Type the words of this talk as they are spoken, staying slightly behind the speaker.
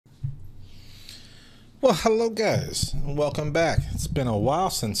Well, hello guys, and welcome back. It's been a while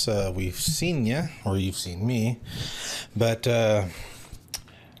since we've seen you, or you've seen me, but this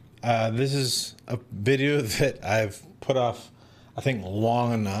is a video that I've put off, I think,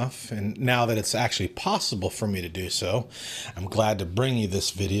 long enough, and now that it's actually possible for me to do so, I'm glad to bring you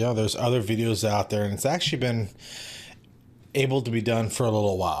this video. There's other videos out there, and it's actually been able to be done for a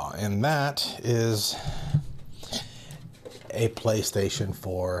little while, and that is a PlayStation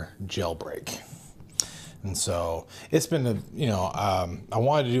 4 jailbreak. And so it's been I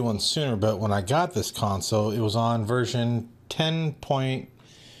wanted to do one sooner, but when I got this console, it was on version 10.1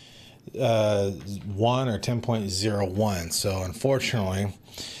 or 10.01. So unfortunately,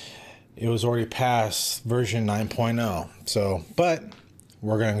 it was already past version 9.0. So, but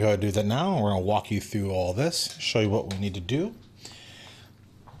we're going to go do that now. We're going to walk you through all this, show you what we need to do.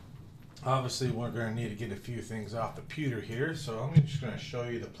 Obviously, we're going to need to get a few things off the pewter here, so I'm just going to show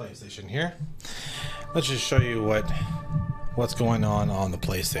you the PlayStation here. Let's just show you what's going on the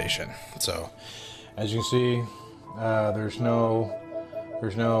PlayStation. So, as you can see, there's no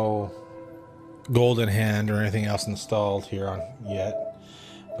golden hand or anything else installed here on yet.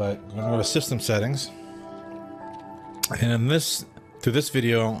 But I'm going to go to System Settings, and through this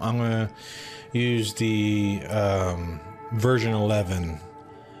video, I'm going to use the version 11.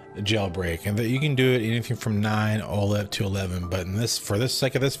 Jailbreak, and that you can do it anything from 9 all up to 11, but for this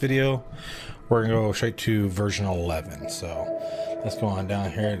sake of this video, we're gonna go straight to version 11. So let's go on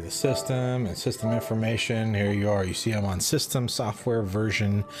down here to the system and system information. Here you are. You see I'm on system software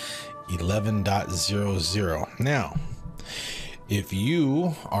version 11.00. Now, if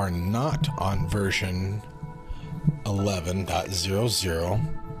you are not on version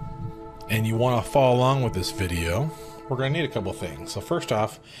 11.00 and you want to follow along with this video, we're going to need a couple things. So first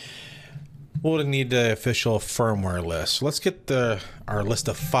off, we'll need the official firmware list. So let's get our list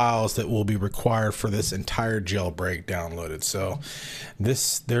of files that will be required for this entire jailbreak downloaded. So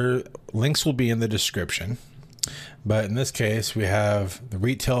their links will be in the description. But in this case, we have the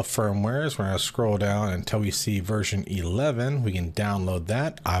retail firmwares. We're going to scroll down until we see version 11. We can download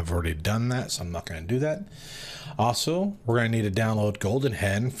that. I've already done that, so I'm not going to do that. Also, we're going to need to download Golden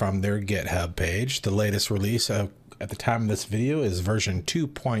Hen from their GitHub page. The latest release at the time of this video is version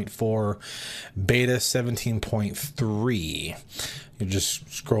 2.4 beta 17.3. You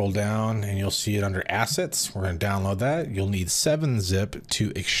just scroll down and you'll see it under assets. We're going to download that. You'll need 7-zip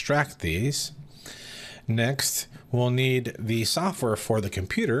to extract these. Next, we'll need the software for the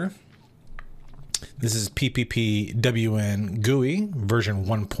computer. This is PPPwn GUI version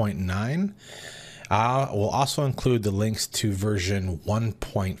 1.9. We'll also include the links to version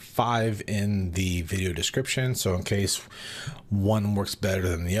 1.5 in the video description. So in case one works better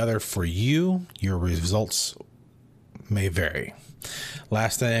than the other for you, your results may vary.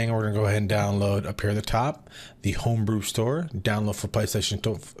 Last thing, we're going to go ahead and download up here at the top, the Homebrew Store, download for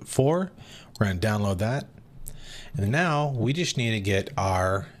PlayStation 4. We're going to download that. And now we just need to get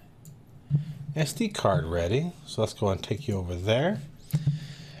our SD card ready. So let's go and take you over there.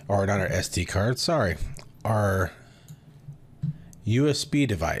 Or not our SD card, sorry, our USB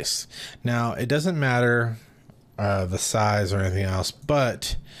device. Now, it doesn't matter the size or anything else,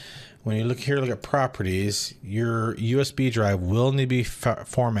 but when you look at properties, your USB drive will need to be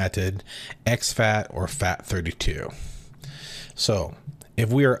formatted exFAT or FAT32. So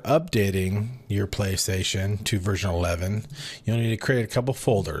if we are updating your PlayStation to version 11, you'll need to create a couple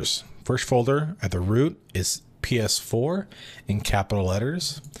folders. First folder at the root is PS4 in capital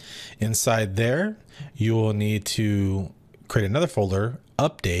letters. Inside there, you will need to create another folder,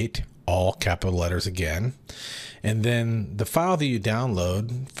 update, all capital letters again. And then the file that you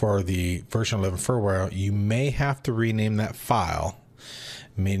download for the version 11 firmware, you may have to rename that file.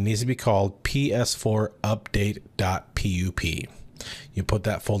 It needs to be called PS4 update.pup. You put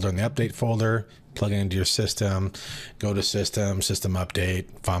that folder in the update folder, plug it into your system, go to system update,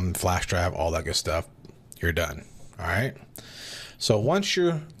 find flash drive, all that good stuff. You're done. All right. So once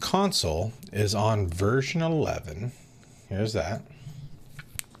your console is on version 11, here's that.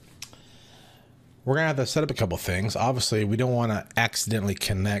 We're going to have to set up a couple things. Obviously, we don't want to accidentally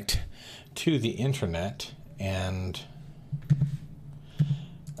connect to the internet and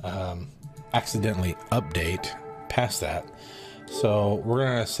accidentally update past that. So we're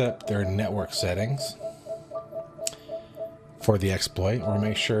going to set up their network settings for the exploit. We're going to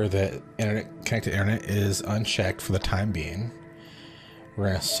make sure that connected internet is unchecked for the time being. We're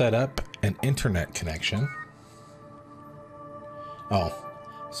going to set up an internet connection. Oh,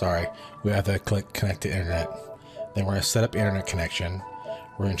 sorry. We have to click connect to internet. Then we're going to set up internet connection.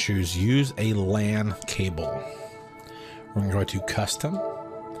 We're going to choose use a LAN cable. We're going to go to custom.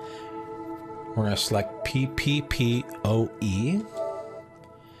 We're going to select PPPoE.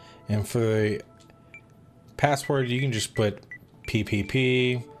 And for the password, you can just put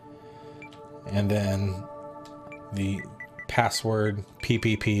PPP and then the password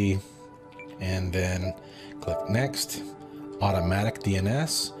PPP and then click next. Automatic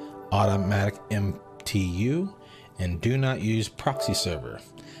DNS, automatic MTU, and do not use proxy server.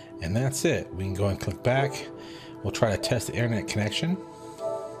 And that's it. We can go and click back. We'll try to test the internet connection.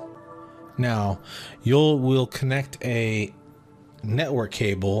 Now we'll connect a network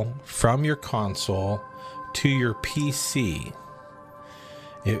cable from your console to your PC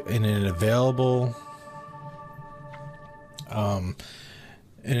in an available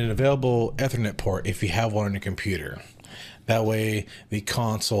Ethernet port if you have one on your computer. That way the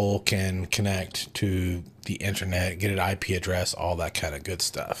console can connect to the internet, get an IP address, all that kind of good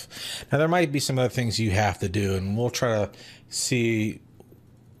stuff. Now there might be some other things you have to do, and we'll try to see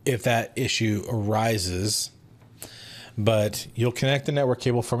if that issue arises. But you'll connect the network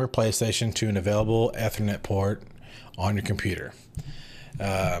cable from your PlayStation to an available Ethernet port on your computer.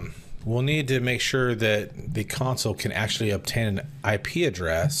 We'll need to make sure that the console can actually obtain an IP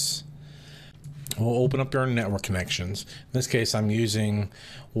address. We'll open up your network connections. In this case, I'm using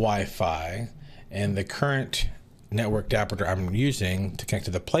Wi-Fi, and the current network adapter I'm using to connect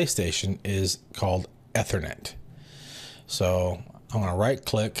to the PlayStation is called Ethernet. So I'm going to right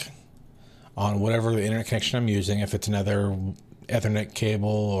click on whatever the internet connection I'm using. If it's another Ethernet cable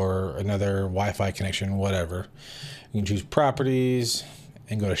or another Wi-Fi connection, whatever, you can choose properties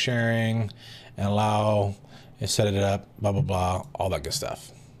and go to sharing and allow and set it up, blah, blah, blah, all that good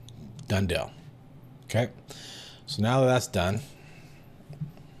stuff. Done deal. Okay. So now that that's done,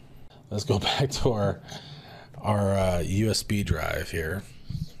 let's go back to our USB drive here.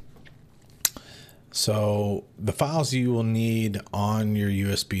 So the files you will need on your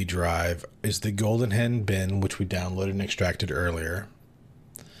USB drive is the Golden Hen bin, which we downloaded and extracted earlier.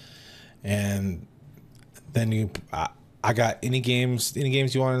 And then I got any games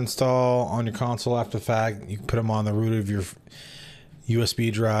you want to install on your console after the fact. You can put them on the root of your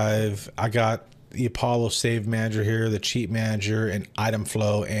USB drive. I got the Apollo Save Manager here, the Cheat Manager, and Item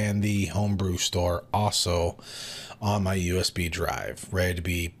Flow, and the Homebrew Store also on my USB drive, ready to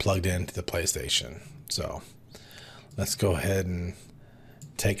be plugged into the PlayStation. So let's go ahead and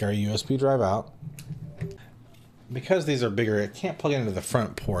take our USB drive out. Because these are bigger, I can't plug it into the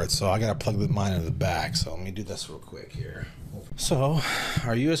front port, so I gotta plug mine into the back. So let me do this real quick here. So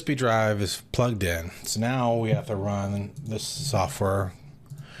our USB drive is plugged in. So now we have to run this software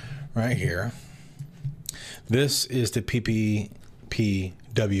right here. This is the PPPwn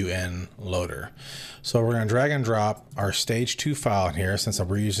loader. So we're going to drag and drop our stage 2 file in here, since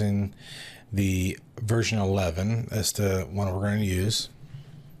we're using the version 11 as the one we're going to use.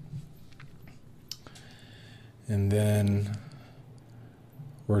 And then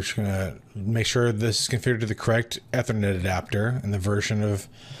we're just going to make sure this is configured to the correct Ethernet adapter and the version of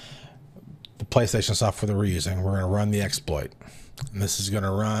the PlayStation software that we're using. We're going to run the exploit. And this is going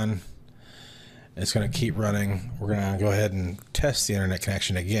to run. It's going to keep running. We're going to go ahead and test the internet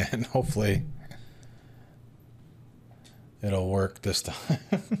connection again. Hopefully it'll work this time.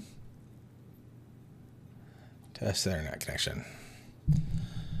 Test the internet connection.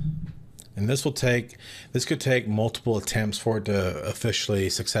 And this could take multiple attempts for it to officially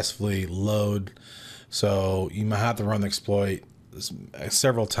successfully load. So you might have to run the exploit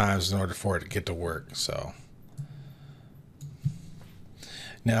several times in order for it to get to work. So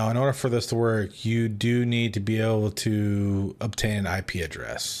now, in order for this to work, you do need to be able to obtain an IP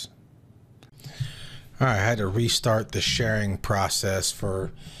address. All right, I had to restart the sharing process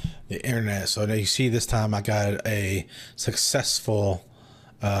for the internet. So now you see this time I got a successful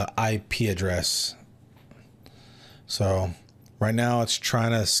IP address. So right now it's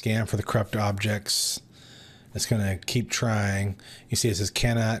trying to scan for the corrupt objects. It's going to keep trying. You see it says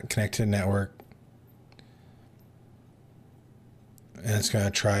cannot connect to the network. And it's going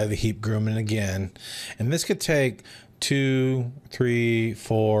to try the heap grooming again. And this could take 2, 3,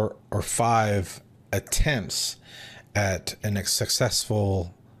 4, or 5 attempts at a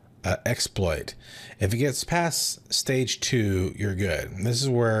successful exploit. If it gets past stage 2, you're good. And this is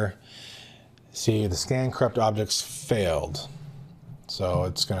where, see, the scan corrupt objects failed. So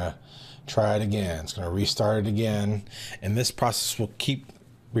it's going to try it again. It's going to restart it again. And this process will keep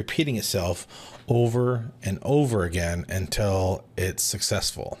repeating itself over and over again until it's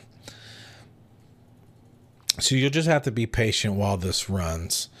successful. So you'll just have to be patient while this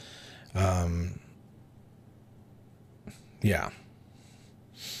runs. Yeah.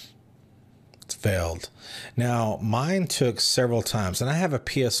 It's failed. Now, mine took several times, and I have a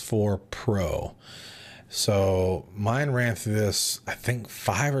PS4 Pro. So mine ran through this, I think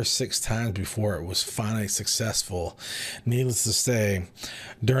 5 or 6 times before it was finally successful. Needless to say,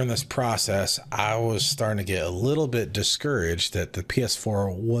 during this process, I was starting to get a little bit discouraged that the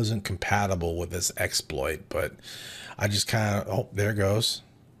PS4 wasn't compatible with this exploit, but I just kind of, oh, there it goes.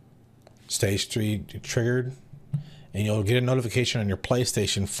 Stage 3 triggered, and you'll get a notification on your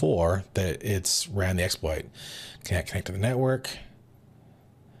PlayStation 4 that it's ran the exploit. Connect to the network.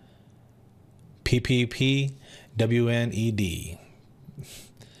 PPPwn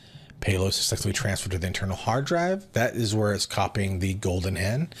payload successfully transferred to the internal hard drive. That is where it's copying the golden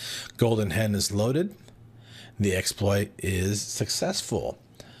hen. Golden hen is loaded. The exploit is successful.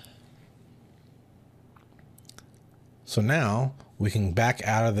 So now we can back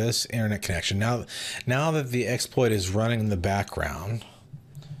out of this internet connection. Now that the exploit is running in the background,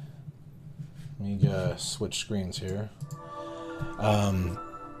 let me switch screens here.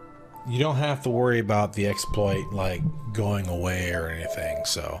 You don't have to worry about the exploit like going away or anything.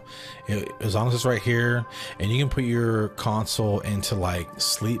 So as long as it's right here, and you can put your console into like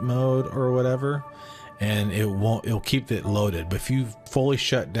sleep mode or whatever, and it'll keep it loaded. But if you fully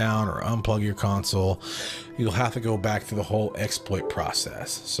shut down or unplug your console, you'll have to go back through the whole exploit process.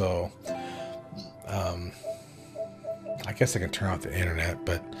 So I guess I can turn off the internet,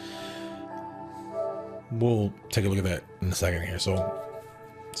 but we'll take a look at that in a second here. So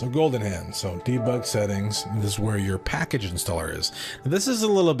golden hen, so debug settings, this is where your package installer is. Now, this is a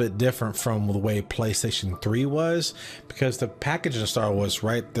little bit different from the way PlayStation 3 was, because the package installer was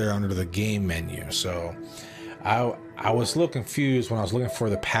right there under the game menu. So I was a little confused when I was looking for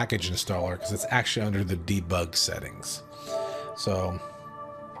the package installer, because it's actually under the debug settings. So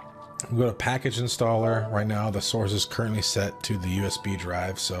we go to package installer. Right now the source is currently set to the USB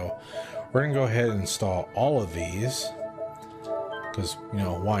drive, so we're gonna go ahead and install all of these, because, you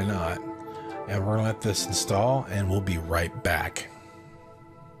know, why not? And we're gonna let this install, and we'll be right back.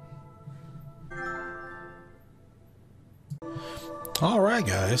 All right,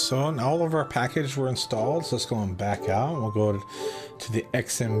 guys, so all of our packages were installed, so let's go and back out, and we'll go to the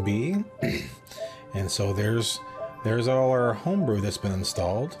XMB. And so there's all our homebrew that's been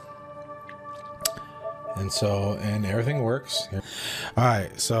installed. And everything works. All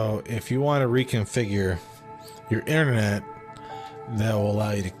right, so if you want to reconfigure your internet, that will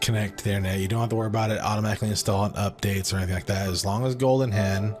allow you to connect to the internet. You don't have to worry about it automatically installing updates or anything like that. As long as golden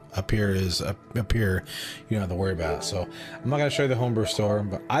hen up here, you don't have to worry about it. So I'm not going to show you the Homebrew Store,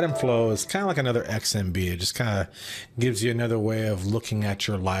 but item flow is kind of like another XMB. It just kind of gives you another way of looking at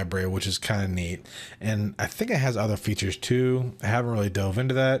your library, which is kind of neat. And I think it has other features too. I haven't really dove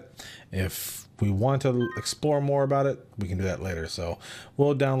into that. If we want to explore more about it, we can do that later. So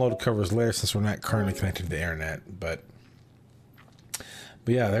we'll download covers later, since we're not currently connected to the internet. But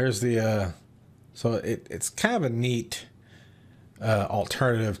yeah, there's the so it's kind of a neat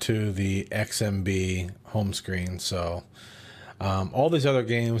alternative to the XMB home screen. So all these other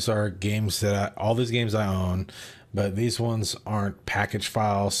games are games that all these games I own, but these ones aren't package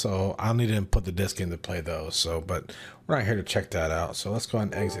files, so I'll need to put the disc in to play those. So, but we're not here to check that out. So let's go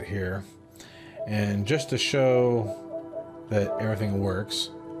ahead and exit here, and just to show that everything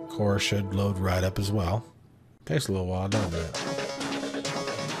works, Core should load right up as well. Takes a little while, doesn't it?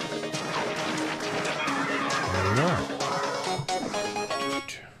 There we are.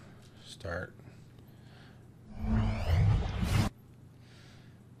 Start.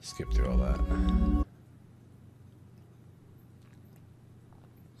 Skip through all that.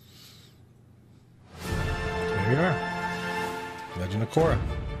 There we are. Legend of Korra.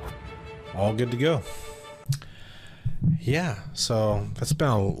 All good to go. Yeah, so that's been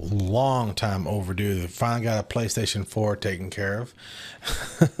a long time overdue. Finally got a PlayStation 4 taken care of.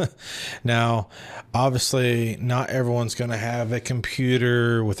 Now, obviously, not everyone's going to have a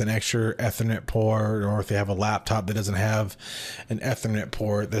computer with an extra Ethernet port, or if they have a laptop that doesn't have an Ethernet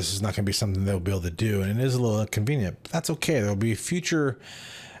port, this is not going to be something they'll be able to do. And it is a little inconvenient, but that's okay. There'll be future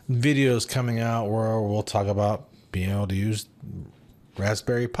videos coming out where we'll talk about being able to use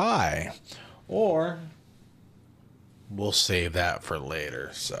Raspberry Pi, or we'll save that for later.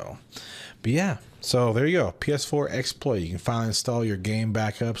 So, but yeah, so there you go. PS4 exploit. You can finally install your game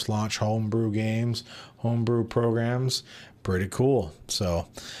backups, launch homebrew games, homebrew programs. Pretty cool. So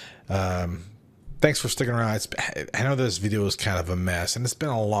thanks for sticking around. I know this video is kind of a mess, and it's been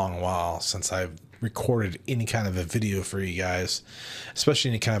a long while since I've recorded any kind of a video for you guys, especially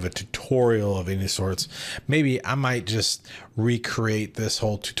any kind of a tutorial of any sorts. Maybe I might just recreate this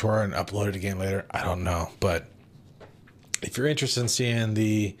whole tutorial and upload it again later. I don't know, but If you're interested in seeing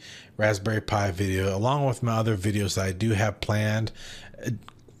the Raspberry Pi video, along with my other videos that I do have planned,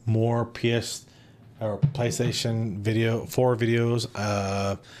 more PS or PlayStation 4 videos,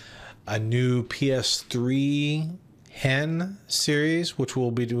 a new PS3 Hen series, which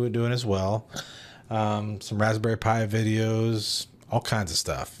we'll be doing as well, some Raspberry Pi videos, all kinds of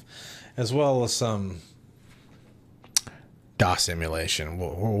stuff, as well as some DOS simulation.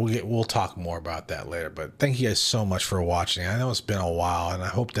 We'll talk more about that later, but thank you guys so much for watching. I know it's been a while, and I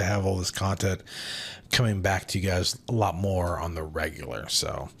hope to have all this content coming back to you guys a lot more on the regular.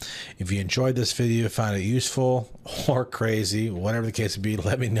 So if you enjoyed this video, found it useful or crazy, whatever the case would be,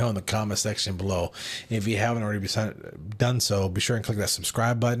 let me know in the comment section below. And if you haven't already done so, be sure and click that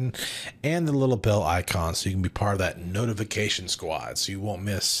subscribe button and the little bell icon so you can be part of that notification squad, so you won't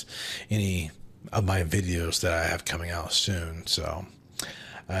miss any of my videos that I have coming out soon. So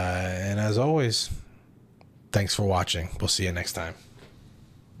and as always, thanks for watching. We'll see you next time.